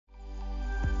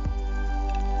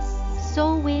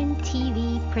Soulwind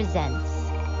TV presents.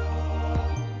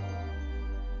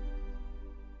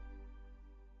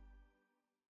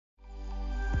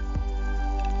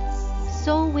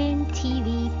 Soulwind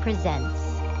TV presents.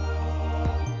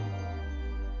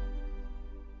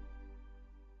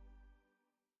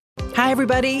 Hi,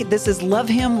 everybody. This is Love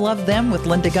Him, Love Them with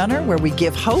Linda Gunner, where we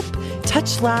give hope,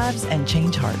 touch lives, and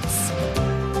change hearts.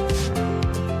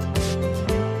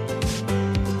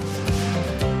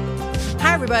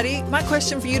 Hi, everybody. My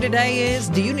question for you today is,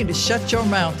 do you need to shut your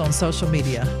mouth on social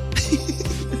media?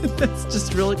 That's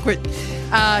just really quick.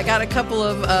 I got a couple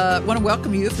of, want to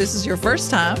welcome you if this is your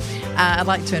first time. I'd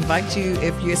like to invite you,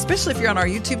 especially if you're on our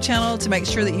YouTube channel, to make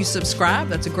sure that you subscribe.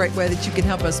 That's a great way that you can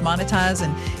help us monetize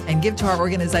and give to our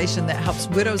organization that helps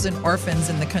widows and orphans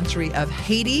in the country of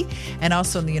Haiti and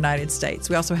also in the United States.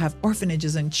 We also have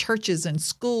orphanages and churches and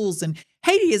schools, and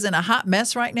Haiti is in a hot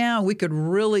mess right now. We could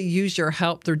really use your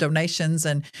help through donations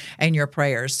and your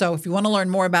prayers. So if you want to learn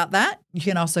more about that, you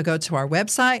can also go to our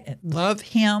website at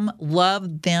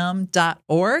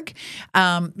lovehimlovethem.org.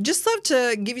 Just love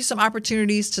to give you some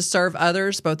opportunities to serve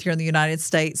others, both here in the United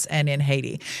States and in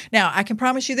Haiti. Now, I can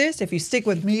promise you this, if you stick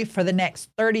with me for the next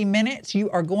 30 minutes,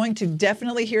 you are going to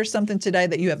definitely hear something today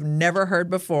that you have never heard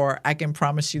before. I can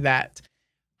promise you that.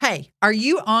 Hey, are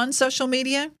you on social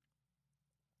media?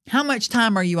 How much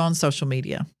time are you on social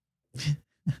media?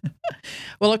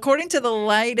 Well, according to the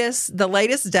latest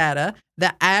data,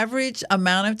 the average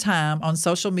amount of time on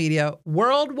social media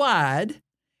worldwide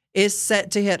is set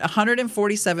to hit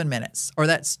 147 minutes, or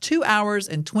that's 2 hours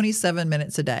and 27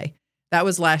 minutes a day. That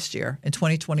was last year in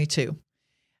 2022.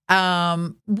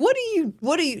 That's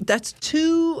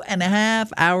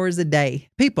 2.5 hours a day.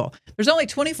 People, there's only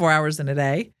 24 hours in a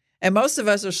day. And most of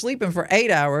us are sleeping for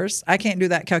 8 hours. I can't do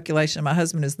that calculation. My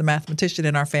husband is the mathematician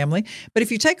in our family. But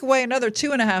if you take away another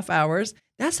 2.5 hours,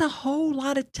 that's a whole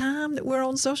lot of time that we're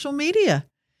on social media.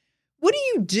 What do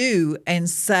you do and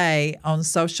say on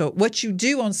social, what you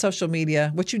do on social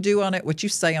media, what you do on it, what you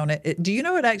say on it, do you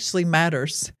know it actually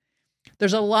matters?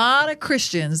 There's a lot of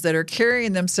Christians that are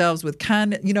carrying themselves with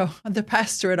the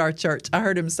pastor at our church, I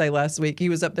heard him say last week, he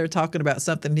was up there talking about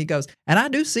something. And he goes, and I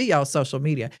do see y'all social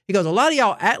media. He goes, a lot of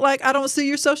y'all act like I don't see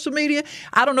your social media.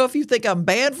 I don't know if you think I'm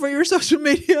banned for your social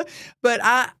media, but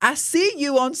I see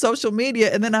you on social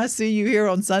media, and then I see you here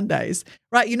on Sundays,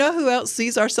 right? You know who else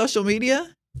sees our social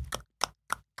media?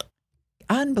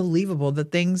 Unbelievable. The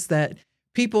things that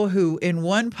people who in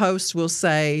one post will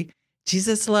say,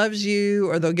 Jesus loves you,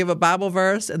 or they'll give a Bible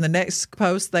verse, and the next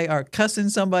post they are cussing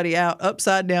somebody out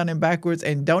upside down and backwards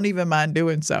and don't even mind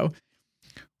doing so.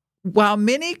 While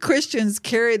many Christians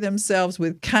carry themselves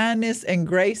with kindness and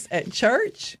grace at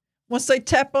church, once they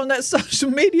tap on that social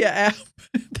media app,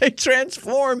 they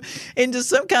transform into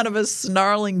some kind of a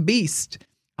snarling beast.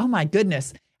 Oh my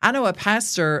goodness. I know a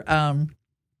pastor,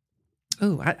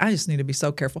 I just need to be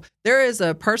so careful. There is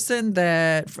a person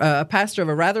a pastor of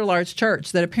a rather large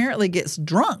church that apparently gets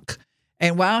drunk.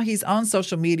 And while he's on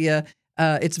social media,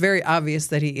 it's very obvious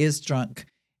that he is drunk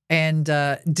and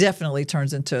definitely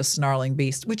turns into a snarling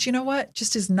beast, which, you know what,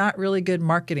 just is not really good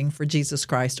marketing for Jesus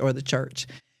Christ or the church.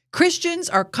 Christians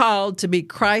are called to be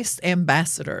Christ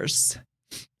ambassadors,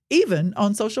 even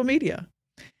on social media.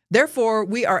 Therefore,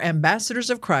 we are ambassadors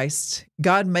of Christ,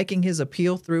 God making his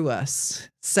appeal through us.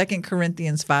 2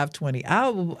 Corinthians 5:20.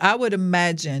 I would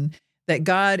imagine that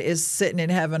God is sitting in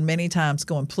heaven many times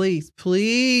going, please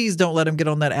don't let him get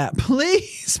on that app.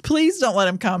 Please don't let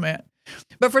him comment.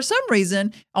 But for some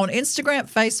reason, on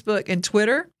Instagram, Facebook, and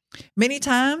Twitter, many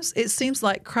times it seems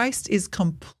like Christ is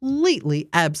completely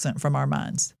absent from our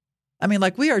minds. I mean,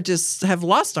 like we have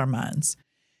lost our minds.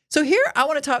 So here, I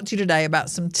want to talk to you today about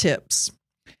some tips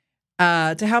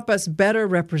to help us better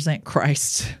represent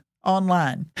Christ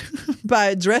online by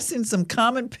addressing some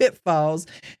common pitfalls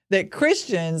that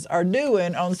Christians are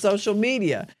doing on social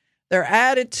media. Their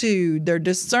attitude, their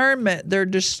discernment, their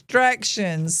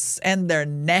distractions, and their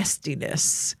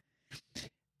nastiness.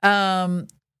 I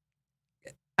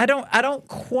don't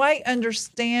quite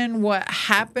understand what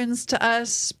happens to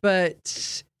us,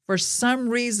 but for some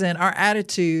reason, our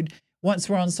attitude once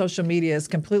we're on social media is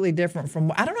completely different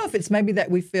from, I don't know if it's maybe that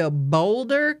we feel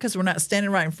bolder because we're not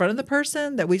standing right in front of the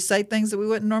person, that we say things that we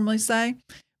wouldn't normally say.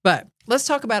 But let's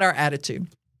talk about our attitude.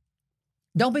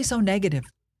 Don't be so negative.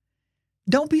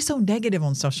 Don't be so negative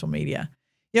on social media.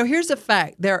 You know, here's a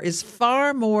fact. There is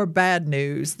far more bad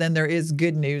news than there is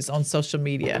good news on social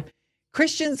media.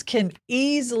 Christians can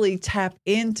easily tap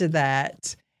into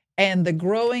that and the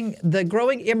growing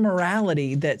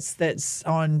immorality that's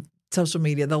on social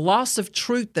media, the loss of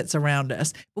truth that's around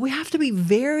us. But we have to be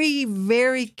very,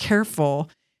 very careful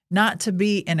not to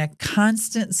be in a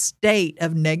constant state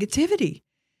of negativity.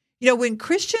 You know, when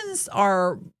Christians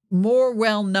are more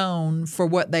well known for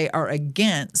what they are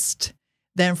against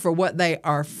than for what they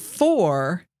are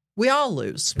for, we all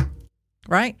lose,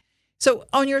 right? So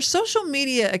on your social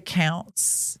media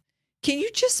accounts, can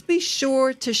you just be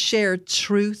sure to share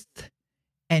truth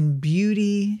and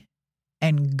beauty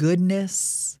and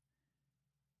goodness?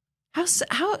 How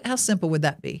simple would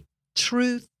that be?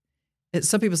 Truth.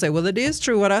 Some people say, well, it is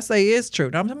true. What I say is true.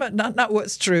 No, I'm talking about not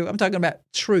what's true. I'm talking about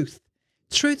truth.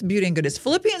 Truth, beauty, and goodness.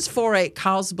 Philippians 4:8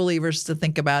 calls believers to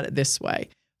think about it this way.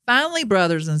 Finally,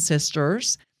 brothers and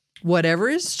sisters, whatever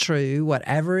is true,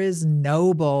 whatever is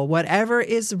noble, whatever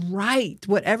is right,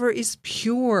 whatever is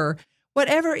pure,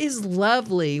 whatever is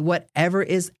lovely, whatever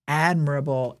is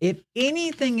admirable, if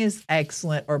anything is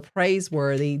excellent or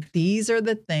praiseworthy, these are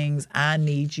the things I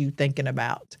need you thinking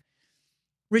about.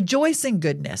 Rejoice in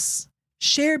goodness,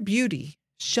 share beauty,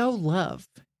 show love.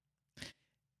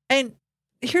 And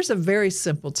here's a very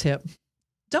simple tip.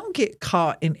 Don't get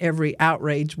caught in every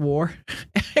outrage war,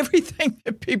 everything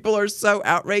that people are so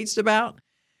outraged about.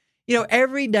 You know,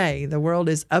 every day the world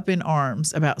is up in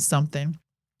arms about something.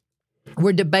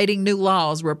 We're debating new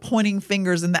laws. We're pointing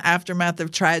fingers in the aftermath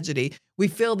of tragedy. We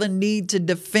feel the need to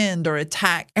defend or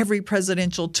attack every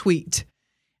presidential tweet.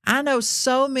 I know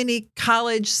so many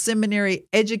college, seminary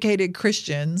educated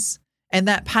Christians and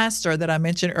that pastor that I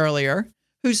mentioned earlier,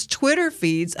 whose Twitter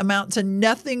feeds amount to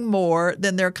nothing more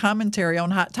than their commentary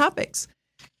on hot topics.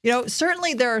 You know,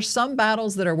 certainly there are some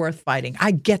battles that are worth fighting.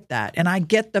 I get that. And I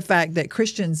get the fact that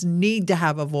Christians need to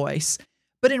have a voice.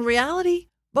 But in reality,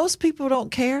 most people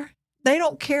don't care. They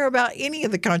don't care about any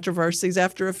of the controversies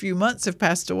after a few months have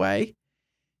passed away.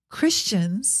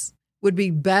 Christians would be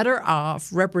better off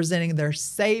representing their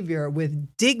Savior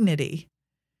with dignity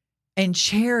and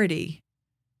charity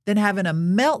than having a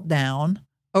meltdown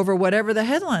over whatever the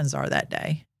headlines are that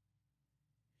day.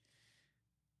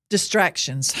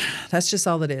 Distractions. That's just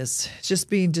all it is. It's just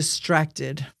being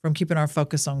distracted from keeping our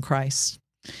focus on Christ.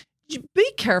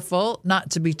 Be careful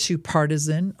not to be too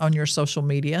partisan on your social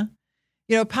media.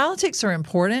 You know, politics are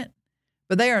important,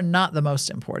 but they are not the most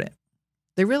important.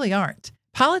 They really aren't.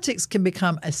 Politics can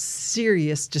become a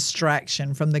serious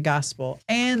distraction from the gospel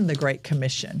and the Great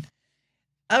Commission.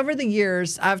 Over the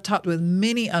years, I've talked with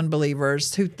many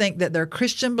unbelievers who think that their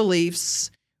Christian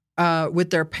beliefs with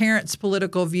their parents'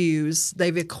 political views,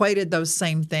 they've equated those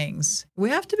same things. We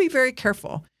have to be very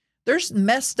careful. There's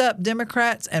messed up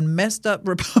Democrats and messed up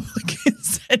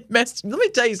Republicans. Let me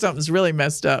tell you something that's really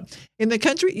messed up. In the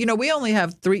country, you know, we only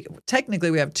have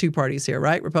technically we have two parties here,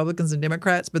 right? Republicans and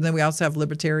Democrats, but then we also have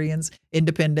libertarians,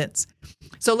 independents.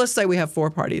 So let's say we have four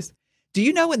parties. Do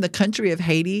you know in the country of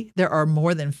Haiti, there are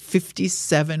more than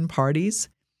 57 parties?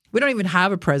 We don't even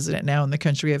have a president now in the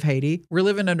country of Haiti. We're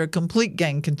living under complete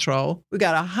gang control. We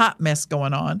got a hot mess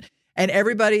going on. And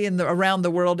everybody around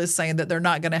the world is saying that they're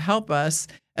not going to help us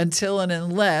until and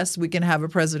unless we can have a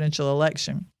presidential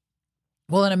election.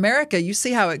 Well, in America, you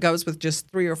see how it goes with just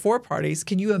 3 or 4 parties.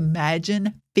 Can you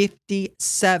imagine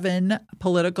 57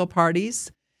 political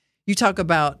parties? You talk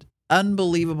about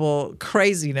unbelievable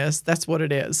craziness. That's what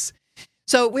it is.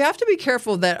 So we have to be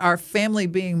careful that our family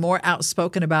being more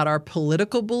outspoken about our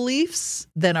political beliefs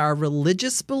than our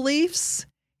religious beliefs.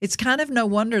 It's kind of no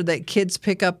wonder that kids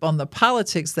pick up on the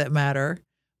politics that matter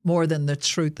more than the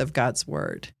truth of God's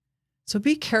word. So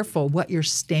be careful what you're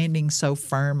standing so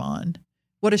firm on.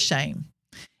 What a shame.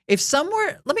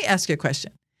 Let me ask you a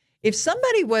question. If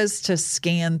somebody was to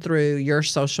scan through your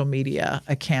social media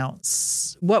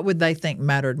accounts, what would they think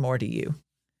mattered more to you?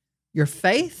 Your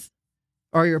faith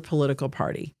or your political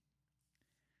party?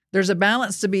 There's a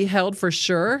balance to be held for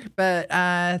sure, but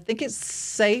I think it's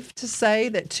safe to say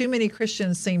that too many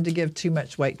Christians seem to give too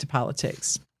much weight to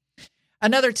politics.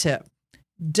 Another tip,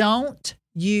 don't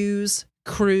use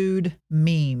crude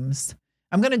memes.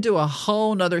 I'm going to do a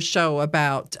whole nother show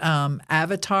about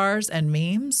avatars and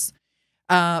memes,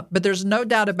 but there's no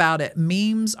doubt about it.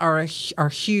 Memes are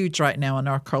huge right now in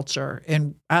our culture,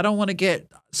 and I don't want to get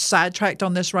sidetracked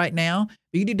on this right now,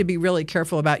 but you need to be really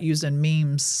careful about using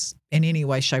memes in any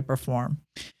way, shape, or form.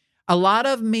 A lot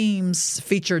of memes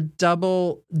feature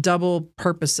double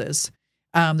purposes.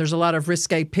 There's a lot of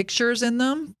risque pictures in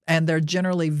them, and they're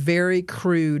generally very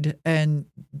crude and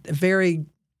very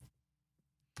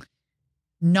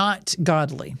not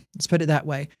godly. Let's put it that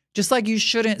way. Just like you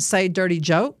shouldn't say dirty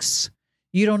jokes,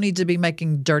 you don't need to be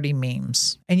making dirty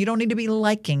memes, and you don't need to be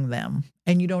liking them,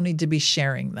 and you don't need to be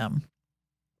sharing them.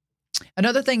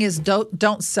 Another thing is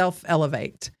don't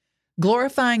self-elevate.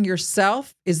 Glorifying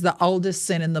yourself is the oldest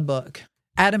sin in the book.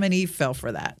 Adam and Eve fell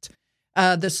for that.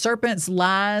 The serpent's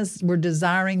lies were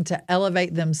desiring to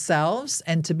elevate themselves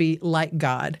and to be like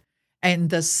God.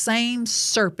 And the same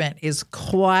serpent is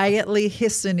quietly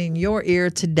hissing in your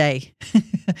ear today.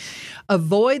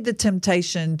 Avoid the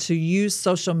temptation to use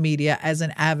social media as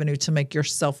an avenue to make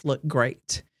yourself look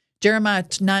great. Jeremiah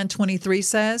 9:23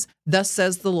 says, "Thus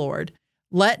says the Lord,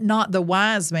 let not the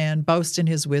wise man boast in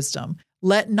his wisdom.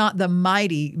 Let not the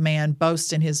mighty man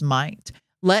boast in his might.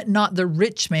 Let not the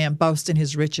rich man boast in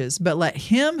his riches, but let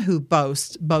him who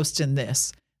boasts boast in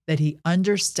this, that he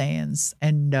understands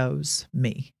and knows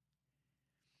me."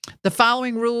 The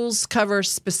following rules cover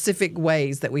specific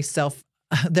ways that we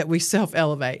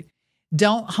self-elevate.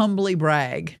 Don't humbly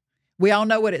brag. We all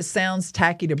know what it sounds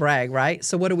tacky to brag, right?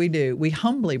 So what do? We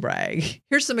humbly brag.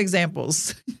 Here's some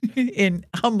examples in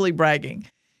humbly bragging.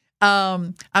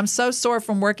 I'm so sore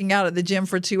from working out at the gym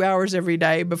for 2 hours every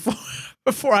day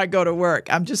before I go to work.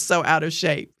 I'm just so out of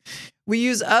shape. We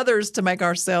use others to make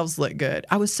ourselves look good.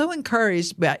 I was so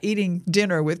encouraged by eating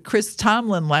dinner with Chris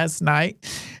Tomlin last night.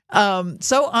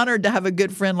 So honored to have a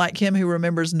good friend like him who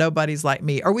remembers nobody's like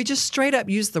me. Or we just straight up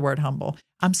use the word humble.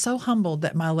 I'm so humbled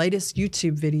that my latest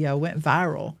YouTube video went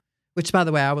viral, which, by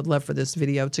the way, I would love for this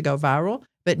video to go viral,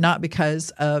 but not because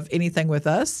of anything with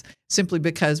us, simply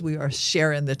because we are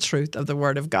sharing the truth of the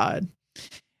word of God.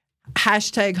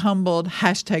 Hashtag humbled,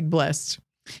 hashtag blessed.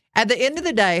 At the end of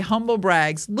the day, humble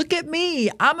brags, look at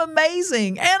me, I'm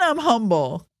amazing, and I'm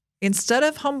humble. Instead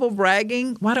of humble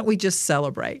bragging, why don't we just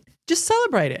celebrate? Just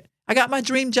celebrate it. I got my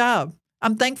dream job.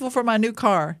 I'm thankful for my new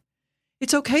car.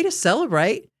 It's okay to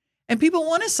celebrate, and people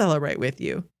want to celebrate with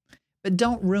you. But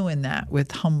don't ruin that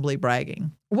with humbly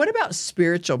bragging. What about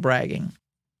spiritual bragging?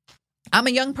 I'm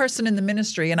a young person in the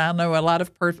ministry, and I know a lot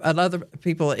of other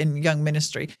people in young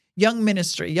ministry. Young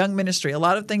ministry. A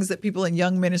lot of things that people in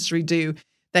young ministry do,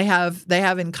 they have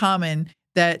in common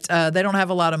that they don't have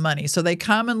a lot of money. So they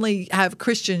commonly have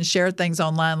Christians share things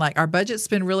online like, our budget's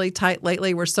been really tight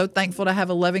lately. We're so thankful to have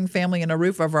a loving family and a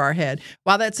roof over our head.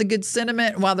 While that's a good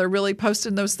sentiment, while they're really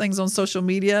posting those things on social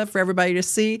media for everybody to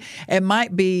see, it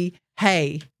might be,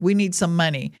 hey, we need some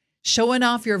money. Showing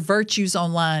off your virtues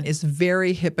online is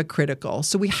very hypocritical.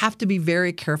 So we have to be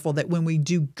very careful that when we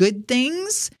do good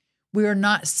things, we are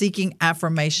not seeking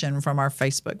affirmation from our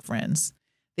Facebook friends.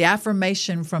 The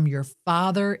affirmation from your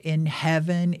Father in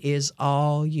heaven is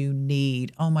all you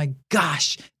need. Oh my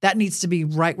gosh, that needs to be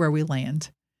right where we land.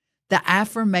 The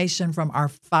affirmation from our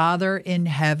Father in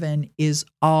heaven is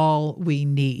all we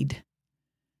need.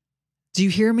 Do you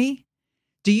hear me?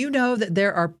 Do you know that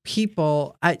there are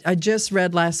people, I just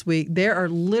read last week, there are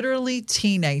literally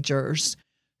teenagers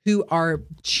who are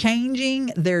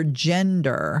changing their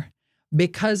gender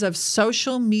because of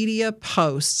social media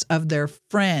posts of their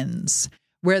friends,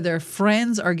 where their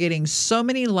friends are getting so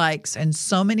many likes and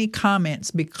so many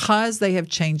comments because they have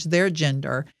changed their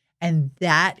gender. And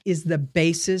that is the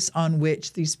basis on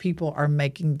which these people are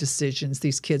making decisions.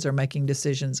 These kids are making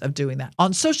decisions of doing that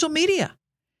on social media.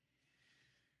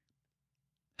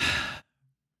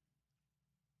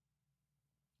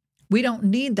 We don't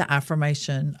need the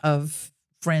affirmation of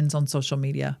friends on social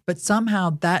media, but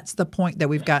somehow that's the point that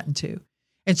we've gotten to.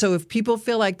 And so if people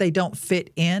feel like they don't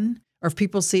fit in, or if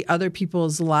people see other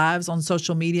people's lives on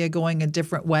social media going a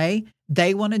different way,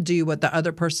 they want to do what the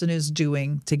other person is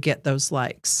doing to get those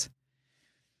likes.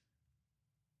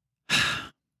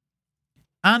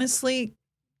 Honestly,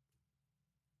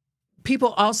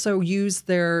 people also use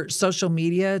their social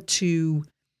media to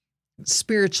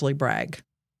spiritually brag.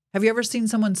 Have you ever seen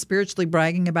someone spiritually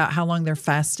bragging about how long they're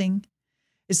fasting?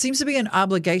 It seems to be an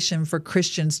obligation for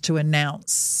Christians to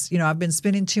announce, I've been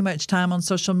spending too much time on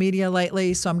social media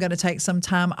lately, so I'm going to take some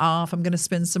time off. I'm going to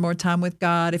spend some more time with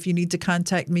God. If you need to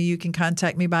contact me, you can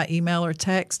contact me by email or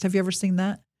text. Have you ever seen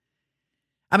that?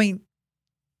 I mean,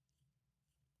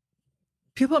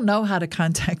 people know how to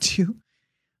contact you.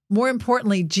 More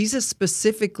importantly, Jesus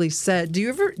specifically said, do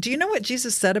you know what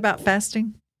Jesus said about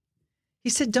fasting? He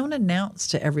said, don't announce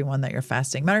to everyone that you're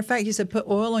fasting. Matter of fact, he said, put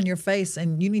oil on your face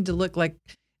and you need to look like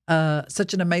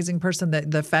such an amazing person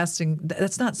that the fasting,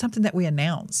 that's not something that we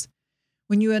announce.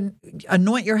 When you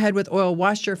anoint your head with oil,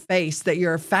 wash your face, that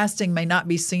your fasting may not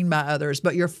be seen by others,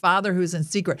 but your Father who's in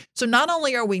secret. So not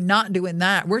only are we not doing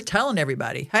that, we're telling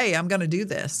everybody, hey, I'm going to do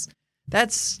this.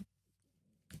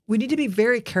 We need to be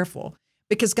very careful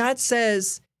because God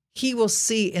says he will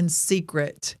see in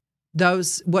secret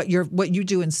what you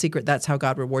do in secret, that's how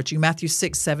God rewards you. Matthew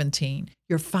 6:17.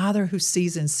 Your Father who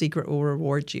sees in secret will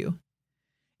reward you.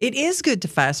 It is good to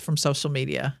fast from social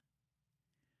media.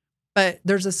 But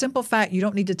there's a simple fact, you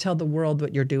don't need to tell the world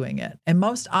what you're doing it. And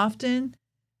most often,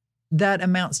 that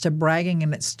amounts to bragging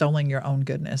and extolling your own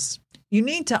goodness. you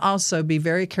need to also be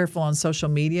very careful on social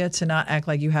media to not act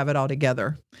like you have it all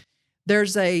together.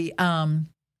 There's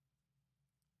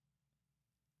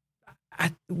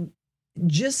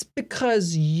just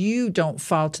because you don't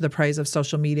fall to the praise of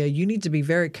social media, you need to be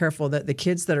very careful that the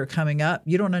kids that are coming up,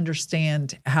 you don't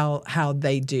understand how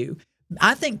they do.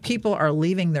 I think people are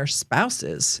leaving their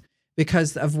spouses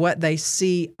because of what they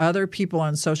see other people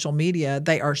on social media.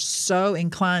 They are so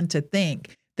inclined to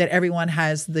think that everyone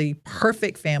has the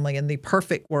perfect family in the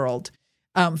perfect world,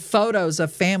 photos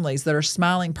of families that are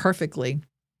smiling perfectly.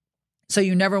 So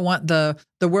you never want the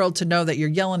world to know that you're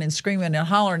yelling and screaming and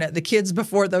hollering at the kids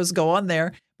before those go on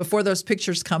there, before those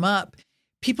pictures come up.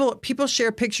 People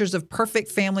share pictures of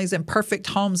perfect families and perfect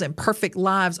homes and perfect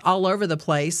lives all over the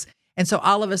place. And so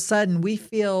all of a sudden we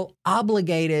feel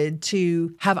obligated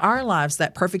to have our lives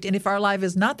that perfect. And if our life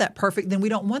is not that perfect, then we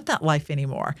don't want that life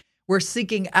anymore. We're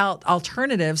seeking out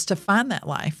alternatives to find that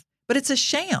life, but it's a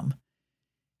sham.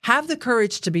 Have the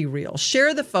courage to be real.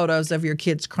 Share the photos of your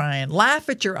kids crying. Laugh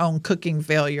at your own cooking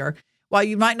failure. While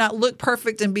you might not look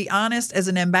perfect, and be honest, as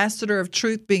an ambassador of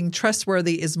truth, being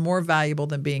trustworthy is more valuable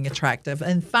than being attractive.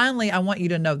 And finally, I want you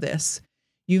to know this.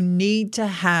 You need to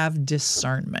have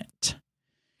discernment.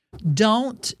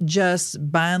 Don't just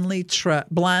blindly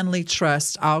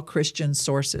trust all Christian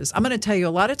sources. I'm going to tell you, a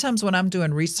lot of times when I'm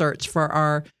doing research for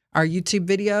our YouTube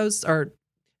videos or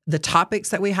the topics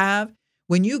that we have,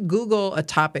 when you Google a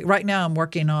topic, right now I'm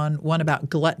working on one about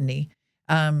gluttony.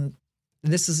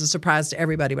 This is a surprise to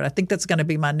everybody, but I think that's going to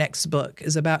be my next book,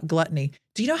 is about gluttony.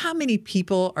 Do you know how many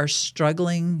people are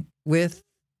struggling with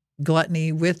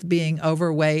gluttony, with being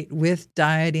overweight, with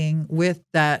dieting, with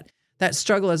that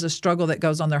struggle is a struggle that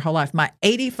goes on their whole life? My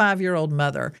 85-year-old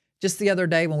mother, just the other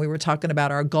day when we were talking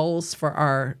about our goals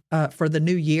for for the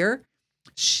new year,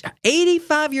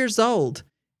 85 years old.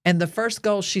 And the first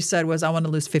goal she said was, I want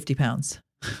to lose 50 pounds.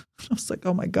 I was like,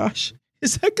 oh my gosh,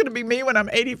 is that going to be me when I'm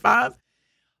 85?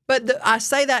 But I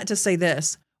say that to say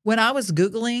this. When I was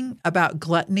Googling about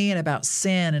gluttony and about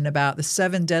sin and about the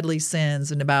 7 deadly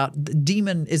sins and about the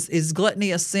demon, is gluttony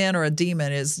a sin or a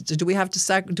demon? Do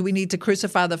we need to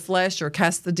crucify the flesh or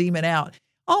cast the demon out?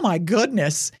 Oh my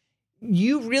goodness.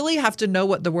 You really have to know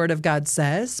what the Word of God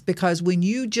says, because when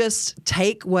you just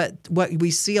take what we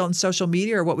see on social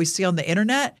media or what we see on the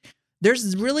internet,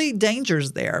 there's really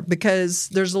dangers there, because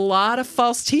there's a lot of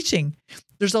false teaching.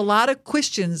 There's a lot of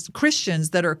Christians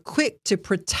that are quick to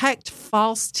protect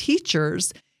false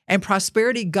teachers and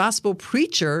prosperity gospel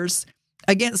preachers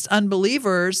against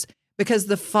unbelievers because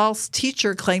the false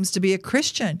teacher claims to be a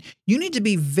Christian. You need to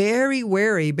be very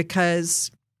wary, because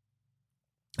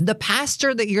the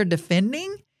pastor that you're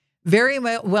defending very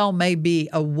well may be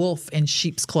a wolf in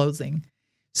sheep's clothing.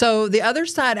 So the other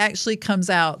side actually comes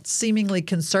out, seemingly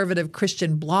conservative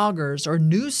Christian bloggers or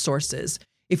news sources.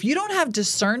 If you don't have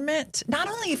discernment, not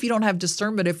only if you don't have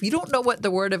discernment, if you don't know what the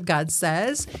Word of God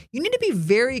says, you need to be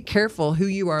very careful who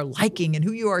you are liking and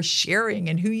who you are sharing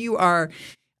and who you are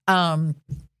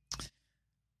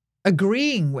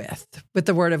agreeing with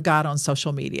the Word of God on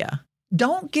social media.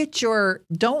 Don't get your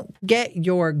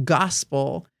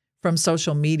gospel from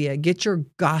social media. Get your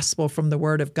gospel from the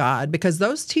Word of God, because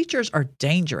those teachers are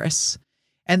dangerous.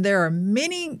 And there are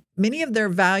many of their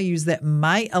values that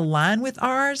might align with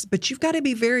ours, but you've got to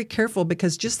be very careful,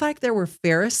 because just like there were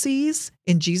Pharisees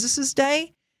in Jesus's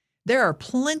day, there are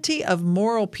plenty of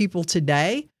moral people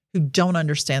today who don't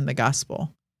understand the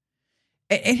gospel.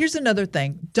 And here's another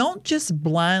thing. Don't just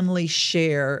blindly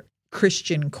share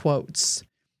Christian quotes.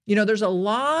 You know, there's a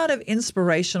lot of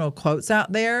inspirational quotes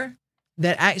out there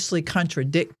that actually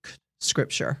contradict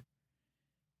Scripture.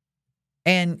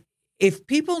 And if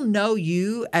people know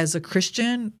you as a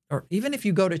Christian, or even if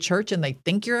you go to church and they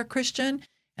think you're a Christian,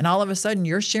 and all of a sudden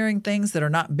you're sharing things that are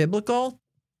not biblical,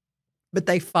 but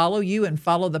they follow you and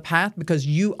follow the path because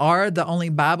you are the only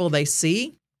Bible they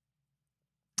see,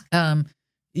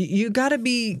 you got to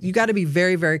be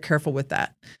very, very careful with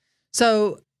that.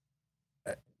 So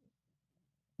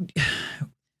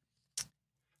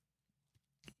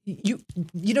you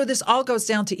know, this all goes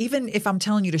down to, even if I'm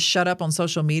telling you to shut up on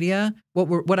social media,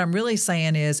 what I'm really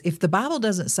saying is, if the Bible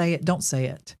doesn't say it, don't say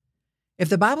it. If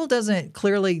the Bible doesn't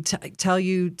clearly tell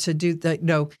you to do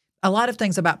that, a lot of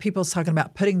things about people talking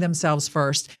about putting themselves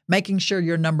first, making sure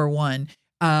you're number one,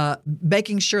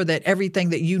 making sure that everything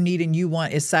that you need and you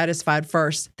want is satisfied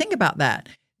first. Think about that.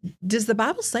 Does the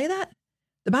Bible say that?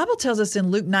 The Bible tells us in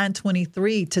Luke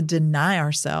 9:23 to deny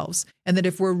ourselves, and that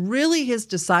if we're really His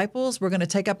disciples, we're going to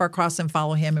take up our cross and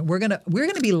follow Him, and we're going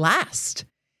to be last.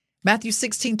 Matthew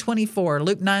 16:24,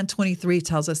 Luke 9:23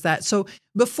 tells us that. So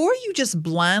before you just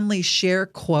blindly share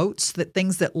quotes,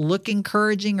 things that look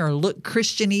encouraging or look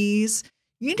Christianese,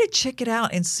 you need to check it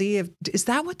out and see is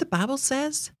that what the Bible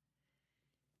says?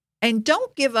 And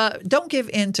don't give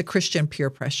in to Christian peer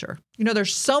pressure.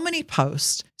 There's so many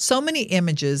posts, so many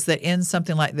images that end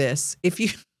something like this. If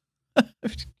you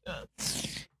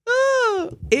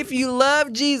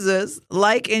love Jesus,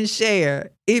 like and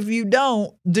share. If you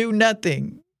don't, do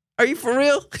nothing. Are you for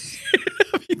real?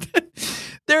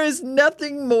 There is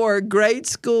nothing more grade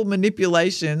school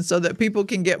manipulation so that people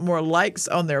can get more likes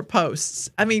on their posts.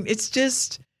 I mean, it's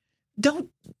just don't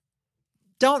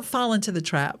fall into the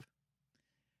trap.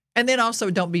 And then also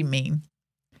don't be mean.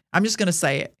 I'm just going to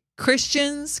say it.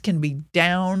 Christians can be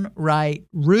downright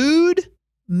rude,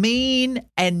 mean,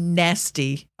 and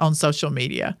nasty on social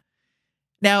media.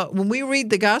 Now, when we read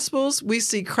the Gospels, we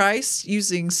see Christ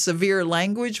using severe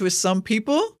language with some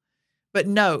people. But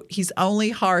note, he's only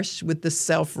harsh with the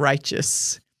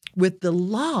self-righteous. With the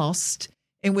lost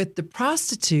and with the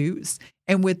prostitutes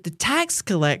and with the tax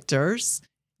collectors,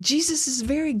 Jesus is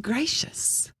very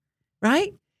gracious,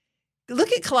 right?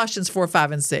 Look at Colossians 4,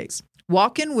 5, and 6.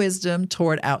 Walk in wisdom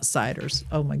toward outsiders.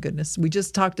 Oh, my goodness. We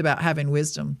just talked about having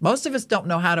wisdom. Most of us don't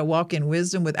know how to walk in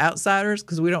wisdom with outsiders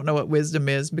because we don't know what wisdom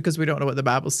is because we don't know what the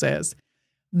Bible says.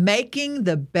 Making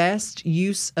the best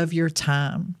use of your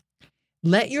time.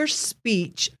 Let your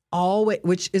speech always,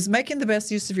 which is making the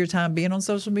best use of your time being on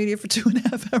social media for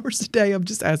 2.5 hours a day. I'm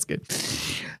just asking.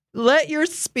 Let your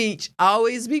speech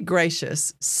always be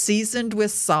gracious, seasoned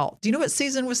with salt. Do you know what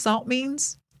seasoned with salt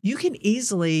means? You can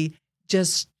easily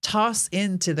just toss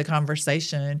into the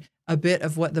conversation a bit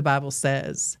of what the Bible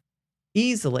says,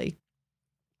 easily,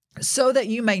 so that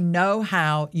you may know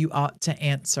how you ought to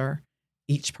answer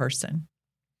each person.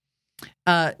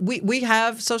 We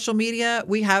have social media.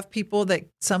 We have people that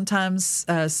sometimes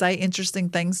say interesting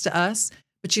things to us.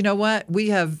 But you know what? We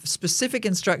have specific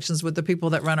instructions with the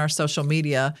people that run our social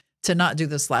media to not do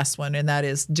this last one, and that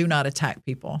is do not attack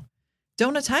people.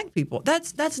 Don't attack people.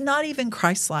 That's not even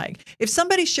Christ-like. If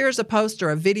somebody shares a post or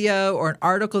a video or an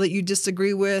article that you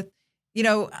disagree with,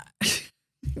 you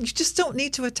just don't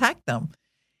need to attack them.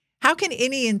 How can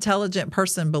any intelligent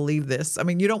person believe this? I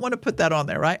mean, you don't want to put that on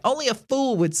there, right? Only a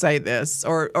fool would say this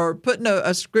or putting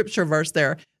a scripture verse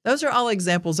there. Those are all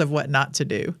examples of what not to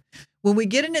do. When we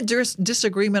get in a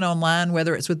disagreement online,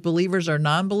 whether it's with believers or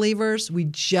non-believers, we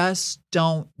just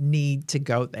don't need to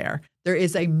go there. There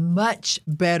is a much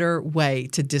better way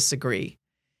to disagree.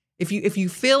 If you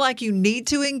feel like you need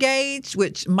to engage,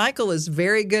 which Michael is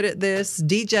very good at this,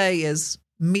 DJ is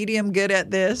medium good at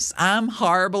this. I'm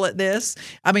horrible at this.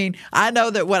 I mean, I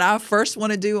know that what I first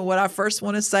want to do and what I first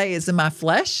want to say is in my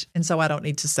flesh, and so I don't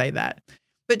need to say that.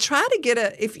 But try to get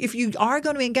if you are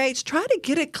going to engage, try to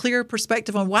get a clear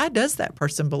perspective on why does that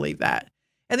person believe that?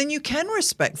 And then you can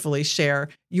respectfully share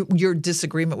your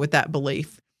disagreement with that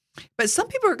belief. But some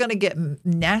people are going to get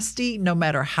nasty no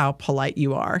matter how polite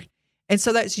you are. And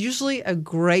so that's usually a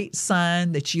great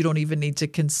sign that you don't even need to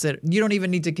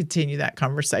continue that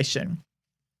conversation.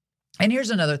 And here's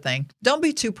another thing. Don't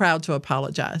be too proud to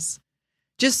apologize.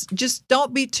 Just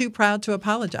don't be too proud to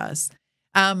apologize.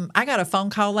 I got a phone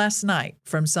call last night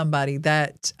from somebody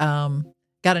that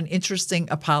got an interesting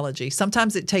apology.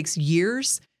 Sometimes it takes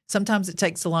years. Sometimes it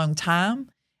takes a long time.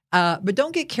 But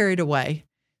don't get carried away.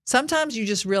 Sometimes you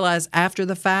just realize after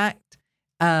the fact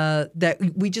that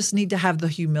we just need to have the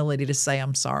humility to say,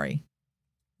 I'm sorry.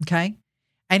 Okay?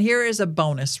 And here is a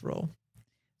bonus rule.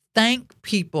 Thank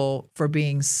people for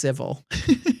being civil.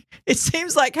 It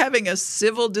seems like having a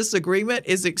civil disagreement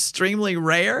is extremely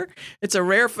rare. It's a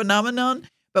rare phenomenon,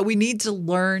 but we need to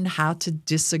learn how to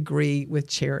disagree with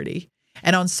charity.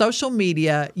 And on social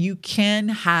media, you can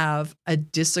have a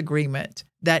disagreement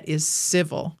that is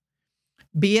civil.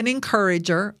 Be an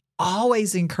encourager.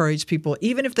 Always encourage people,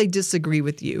 even if they disagree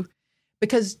with you.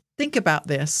 Because think about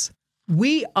this.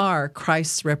 We are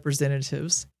Christ's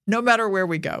representatives, no matter where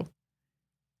we go.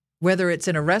 Whether it's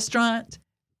in a restaurant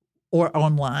or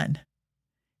online.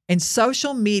 And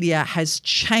social media has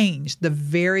changed the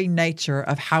very nature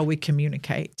of how we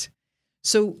communicate.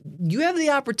 So you have the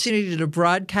opportunity to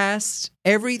broadcast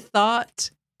every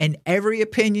thought and every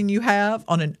opinion you have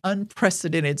on an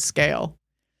unprecedented scale.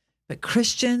 But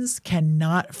Christians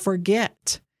cannot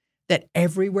forget that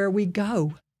everywhere we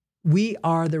go, we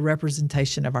are the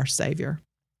representation of our Savior.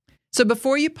 So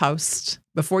before you post,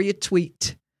 before you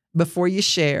tweet, before you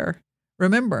share,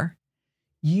 remember,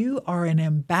 you are an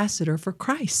ambassador for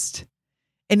Christ.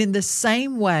 And in the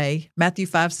same way, Matthew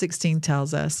 5:16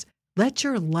 tells us, let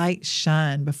your light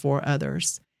shine before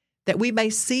others, that we may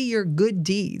see your good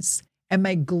deeds and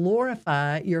may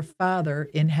glorify your Father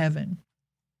in heaven.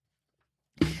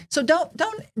 So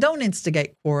don't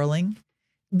instigate quarreling.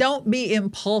 Don't be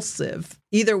impulsive,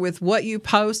 either with what you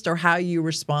post or how you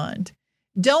respond.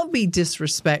 Don't be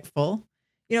disrespectful.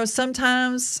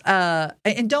 Sometimes,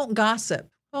 and don't gossip.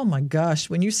 Oh my gosh,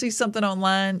 when you see something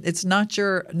online, it's not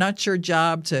your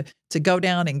job to go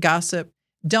down and gossip.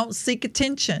 Don't seek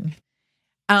attention.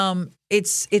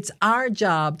 It's our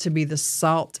job to be the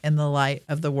salt and the light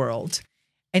of the world.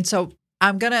 And so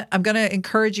I'm gonna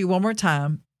encourage you one more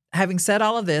time. Having said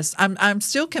all of this, I'm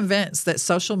still convinced that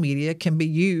social media can be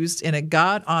used in a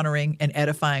God-honoring and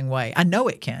edifying way. I know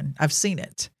it can. I've seen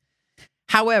it.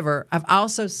 However, I've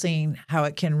also seen how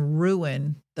it can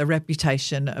ruin the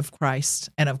reputation of Christ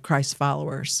and of Christ's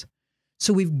followers.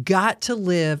 So we've got to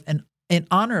live and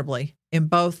honorably in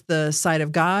both the sight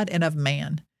of God and of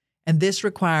man. And this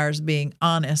requires being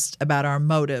honest about our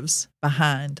motives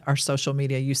behind our social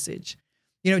media usage.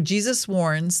 Jesus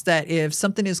warns that if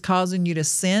something is causing you to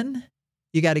sin,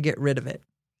 you got to get rid of it.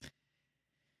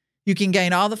 You can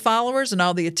gain all the followers and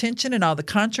all the attention and all the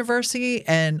controversy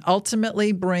and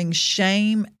ultimately bring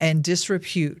shame and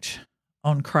disrepute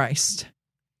on Christ.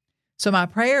 So my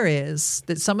prayer is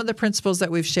that some of the principles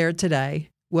that we've shared today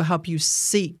will help you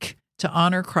seek to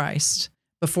honor Christ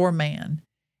before man.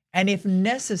 And if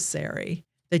necessary,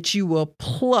 that you will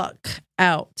pluck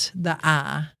out the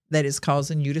eye that is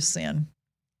causing you to sin.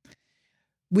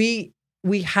 We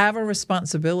have a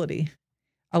responsibility.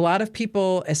 A lot of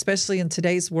people, especially in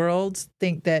today's world,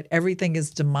 think that everything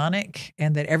is demonic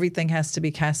and that everything has to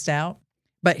be cast out.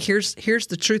 But here's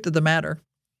the truth of the matter.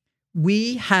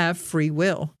 We have free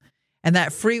will, and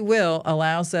that free will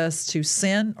allows us to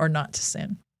sin or not to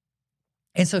sin.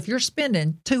 And so if you're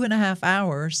spending 2.5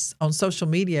 hours on social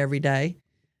media every day,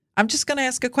 I'm just going to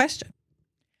ask a question.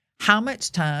 How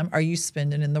much time are you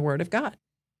spending in the Word of God?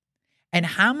 And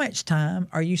how much time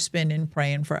are you spending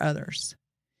praying for others?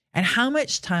 And how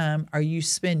much time are you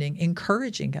spending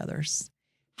encouraging others?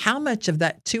 How much of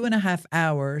that 2.5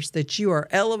 hours that you are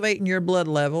elevating your blood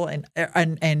level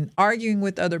and arguing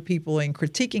with other people and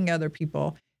critiquing other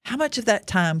people, how much of that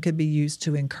time could be used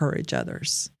to encourage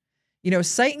others?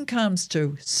 Satan comes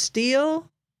to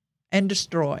steal and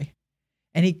destroy,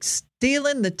 and he's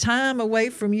stealing the time away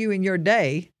from you in your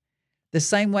day the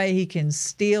same way he can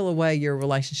steal away your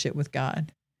relationship with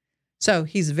God. So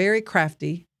he's very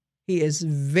crafty. He is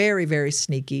very, very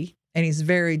sneaky, and he's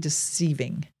very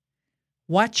deceiving.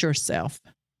 Watch yourself,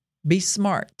 be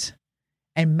smart,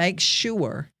 and make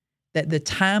sure that the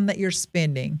time that you're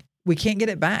spending, we can't get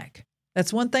it back.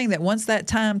 That's one thing that once that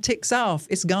time ticks off,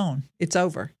 it's gone. It's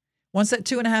over. Once that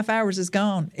 2.5 hours is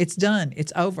gone, it's done.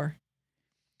 It's over.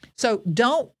 So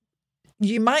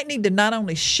you might need to not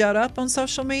only shut up on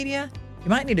social media, you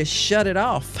might need to shut it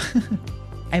off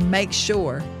and make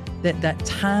sure that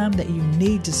time that you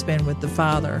need to spend with the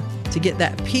Father to get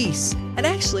that peace and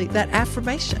actually that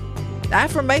affirmation. The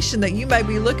affirmation that you may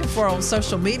be looking for on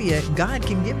social media, God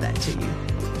can give that to you.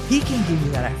 He can give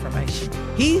you that affirmation.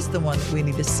 He's the one that we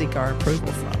need to seek our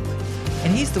approval from.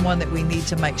 And he's the one that we need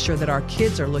to make sure that our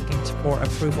kids are looking for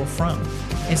approval from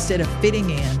instead of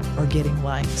fitting in or getting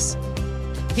likes.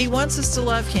 He wants us to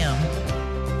love him,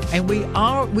 and we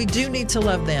do need to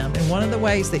love them. And one of the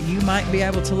ways that you might be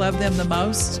able to love them the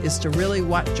most is to really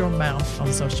watch your mouth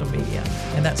on social media.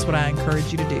 And that's what I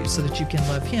encourage you to do so that you can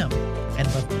love him and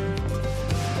love them.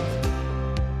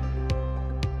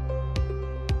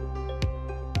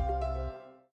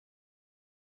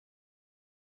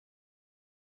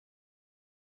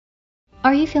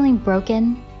 Are you feeling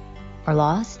broken or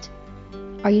lost?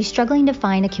 Are you struggling to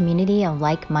find a community of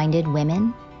like-minded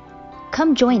women?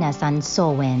 Come join us on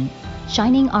Soulwin,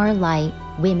 Shining Our Light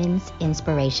Women's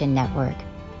Inspiration Network.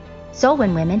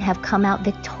 Soulwin women have come out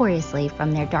victoriously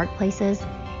from their dark places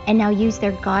and now use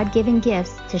their God-given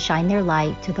gifts to shine their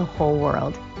light to the whole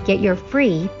world. Get your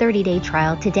free 30-day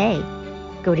trial today.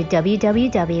 Go to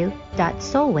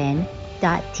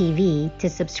www.soulwin.tv to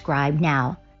subscribe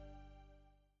now.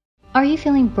 Are you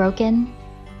feeling broken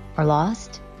or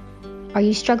lost? Are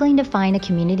you struggling to find a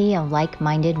community of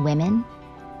like-minded women?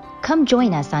 Come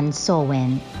join us on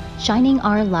Soulwin, Shining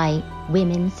Our Light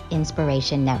Women's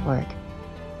Inspiration Network.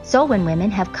 Soulwin women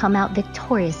have come out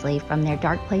victoriously from their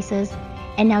dark places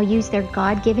and now use their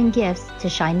God-given gifts to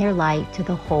shine their light to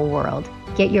the whole world.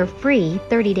 Get your free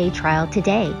 30-day trial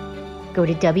today. Go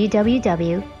to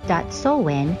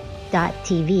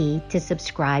www.soulwin.tv to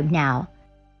subscribe now.